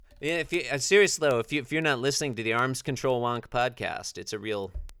Yeah, seriously though, if you're not listening to the Arms Control Wonk podcast, it's a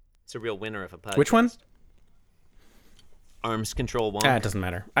real winner of a podcast. Which one? Arms Control Wonk. It doesn't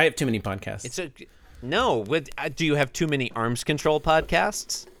matter. I have too many podcasts. Do you have too many Arms Control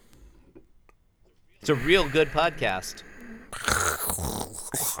podcasts? It's a real good podcast.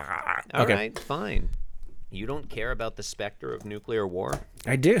 All right, fine. You don't care about the specter of nuclear war?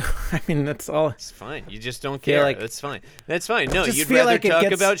 I do. I mean, that's all. It's fine. You just don't care. That's fine. That's fine. No, you'd feel rather like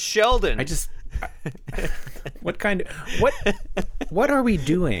talk about Sheldon. What are we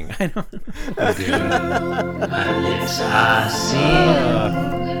doing? I don't. My lips are sealed.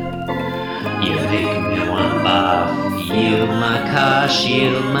 You make me want to barf. Yield my car,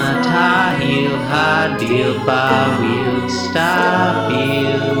 shield my tie, heel, high deal, bar wheel, stop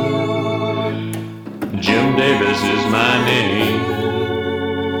you. Jim Davis is my name.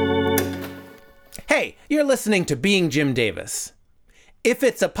 Hey, you're listening to Being Jim Davis. If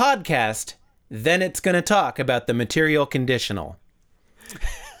it's a podcast, then it's going to talk about the material conditional.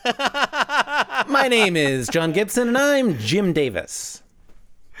 My name is John Gibson, and I'm Jim Davis.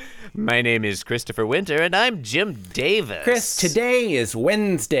 My name is Christopher Winter, and I'm Jim Davis. Chris, today is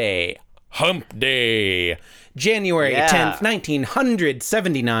Wednesday, Hump Day, January 10th,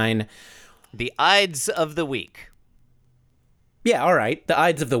 1979. The Ides of the Week. Yeah, all right. The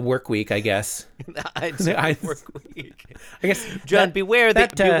Ides of the work week, I guess. The Ides of the work week. I guess, John, beware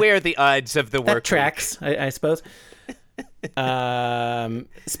the Ides of the work week. That tracks, I suppose.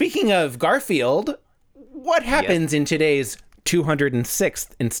 Speaking of Garfield, what happens in today's 206th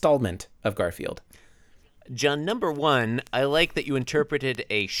installment of Garfield? John, number one, I like that you interpreted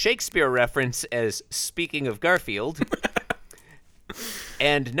a Shakespeare reference as speaking of Garfield.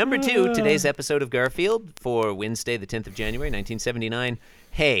 And number two, today's episode of Garfield for Wednesday, the 10th of January, 1979.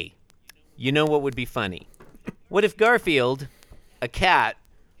 Hey, you know what would be funny? What if Garfield, a cat,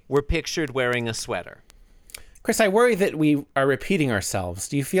 were pictured wearing a sweater? Chris, I worry that we are repeating ourselves.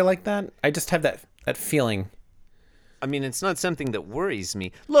 Do you feel like that? I just have that feeling. I mean, it's not something that worries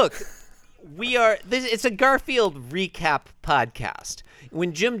me. Look, it's a Garfield recap podcast.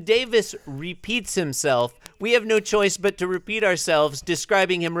 When Jim Davis repeats himself, we have no choice but to repeat ourselves,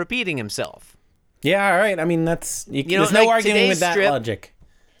 describing him repeating himself. Yeah, all right. I mean, there's no arguing with that logic.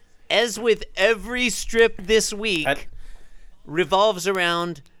 As with every strip this week, revolves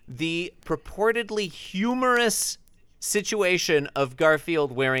around the purportedly humorous situation of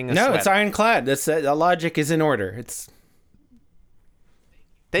Garfield wearing a sweater. No, it's ironclad. The logic is in order.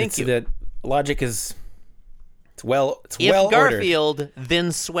 Thank you. The logic is well if Garfield, ordered.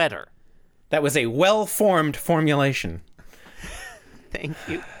 Then sweater. That was a well-formed formulation. Thank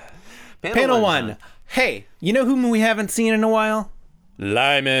you. Panel one. Hey, you know whom we haven't seen in a while?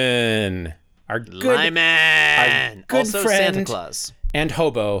 Lyman. Our good also friend Santa Claus. And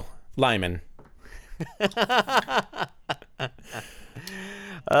hobo, Lyman.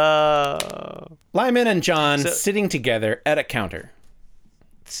 Lyman and John sitting together at a counter.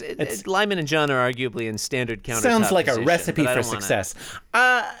 Lyman and John are arguably in standard countertop sounds like position, a recipe for success.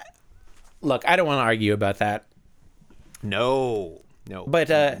 Look, I don't want to argue about that. No, but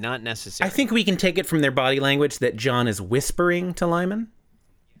not necessary. I think we can take it from their body language that John is whispering to Lyman.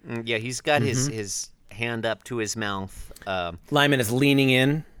 Yeah, he's got his hand up to his mouth. Lyman is leaning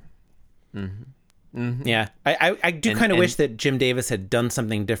in. Yeah, I do kind of wish that Jim Davis had done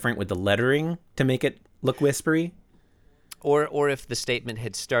something different with the lettering to make it look whispery. Or if the statement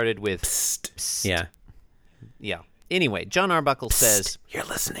had started with psst. Psst. Yeah. Yeah. Anyway, John Arbuckle says, "You're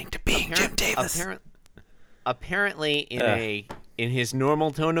listening to Being Jim Davis." Apparently in his normal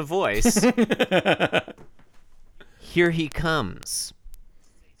tone of voice, here he comes.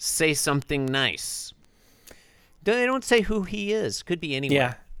 Say something nice. They don't say who he is. Could be anyone.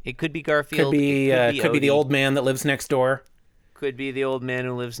 Yeah. It could be Garfield. Could be the old man that lives next door. Could be the old man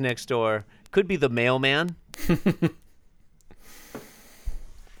who lives next door. Could be the mailman.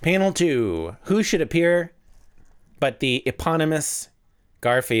 Panel 2. Who should appear but the eponymous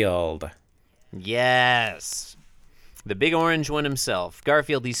Garfield? Yes. The big orange one himself.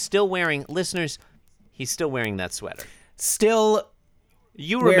 Garfield, he's still wearing that sweater. Still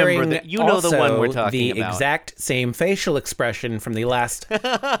You remember that. You know the one we're talking the about. exact same facial expression from the last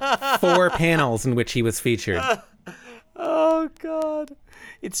 4 panels in which he was featured. Oh, God.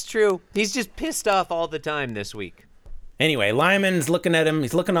 It's true. He's just pissed off all the time this week. Anyway, Lyman's looking at him.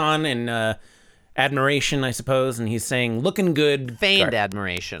 He's looking on in admiration, I suppose, and he's saying, looking good. Feigned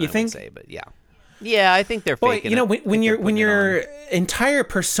admiration, you think? Would say, but yeah. Yeah, I think they're faking you know, it. when your entire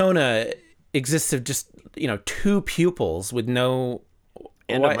persona exists of just, 2 pupils with no...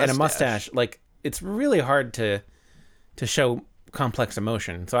 And a mustache. Like, it's really hard to show complex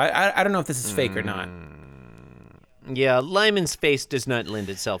emotion. So I don't know if this is fake or not. Yeah, Lyman's face does not lend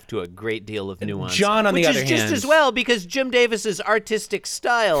itself to a great deal of nuance. John, on the other which is just hand- as well, because Jim Davis's artistic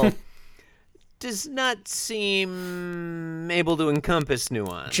style does not seem able to encompass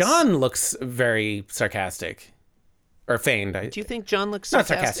nuance. John looks very sarcastic. Or feigned. Do you think John looks Not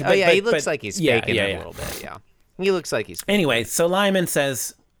sarcastic? sarcastic, Oh, yeah, but- he looks but- like he's yeah, faking yeah, it yeah. a little bit, yeah. He looks like he's Anyway, so Lyman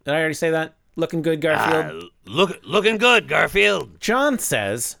says, did I already say that? Looking good, Garfield? looking good, Garfield. John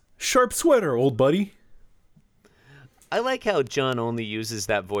says, sharp sweater, old buddy. I like how John only uses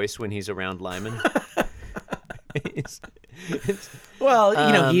that voice when he's around Lyman.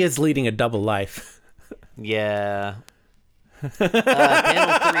 Well, he is leading a double life. Yeah. Panel 3.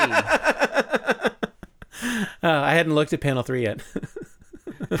 I hadn't looked at panel 3 yet.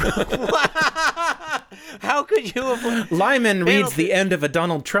 How could you avoid... Lyman reads three- the end of a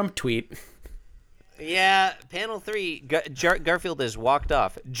Donald Trump tweet. Yeah, panel 3. Garfield has walked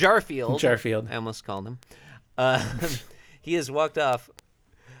off. Jarfield. I almost called him. He has walked off,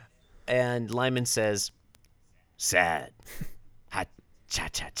 and Lyman says, "Sad. Ha cha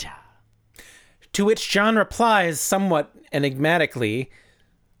cha cha." To which John replies somewhat enigmatically,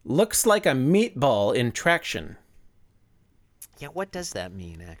 looks like a meatball in traction. Yeah, what does that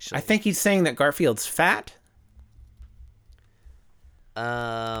mean, actually? I think he's saying that Garfield's fat.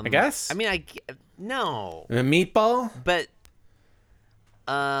 I guess? I mean, no. A meatball? But,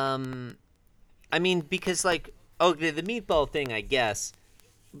 I mean, because the meatball thing, I guess.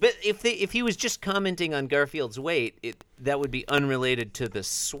 But if he was just commenting on Garfield's weight, that would be unrelated to the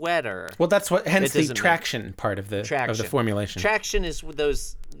sweater. Well, hence It the doesn't traction part of the formulation. Traction is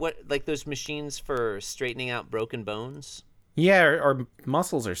those those machines for straightening out broken bones. Yeah, or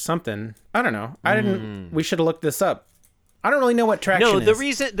muscles or something. I don't know. We should have looked this up. I don't really know what traction is. No,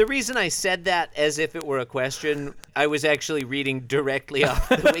 the reason I said that as if it were a question, I was actually reading directly off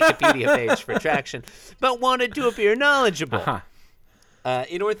the Wikipedia page for traction, but wanted to appear knowledgeable. Uh-huh.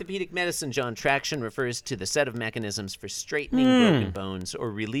 In orthopedic medicine, John, traction refers to the set of mechanisms for straightening broken bones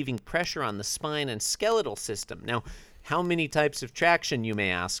or relieving pressure on the spine and skeletal system. Now, how many types of traction, you may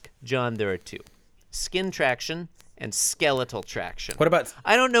ask? John, there are 2. Skin traction and skeletal traction. What about...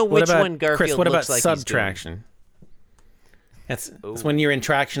 I don't know which one Garfield Chris, what looks about like he's doing. subtraction? That's when you're in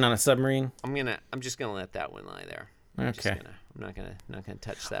traction on a submarine. I'm just gonna let that one lie there. Okay. I'm not gonna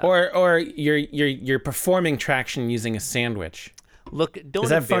touch that. Or you're performing traction using a sandwich. Look, don't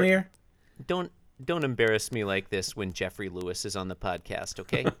Is that funnier? Don't embarrass me like this when Jeffrey Lewis is on the podcast,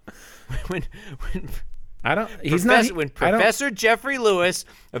 okay? when I don't. He's not. When Professor Jeffrey Lewis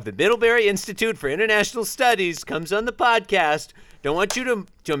of the Middlebury Institute for International Studies comes on the podcast, don't want you to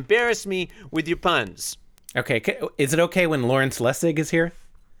embarrass me with your puns. Okay. Is it okay when Lawrence Lessig is here?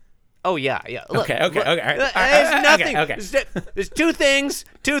 Oh yeah. Look, Okay. look, there's nothing. There's two things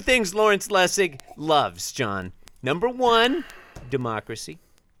Lawrence Lessig loves, John. Number 1, democracy.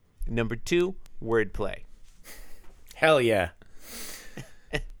 Number 2, wordplay. Hell yeah.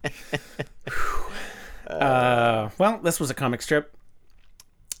 Well, this was a comic strip.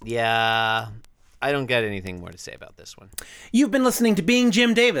 Yeah, I don't got anything more to say about this one. You've been listening to Being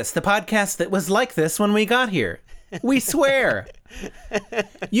Jim Davis, the podcast that was like this when we got here. We swear.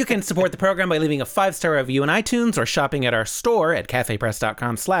 You can support the program by leaving a 5-star review on iTunes or shopping at our store at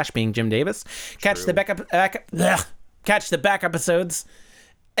cafepress.com/beingjimdavis. Catch the back episodes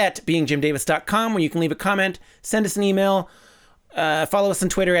at beingjimdavis.com, where you can leave a comment, send us an email, follow us on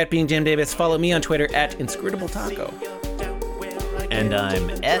Twitter at beingjimdavis, follow me on Twitter at inscrutableTaco. And I'm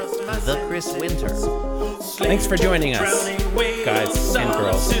at the Chris Winter. Thanks for joining us, guys and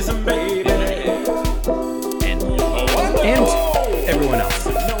girls. And everyone else.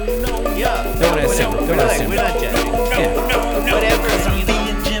 Yeah. Don't assume. We're not judging.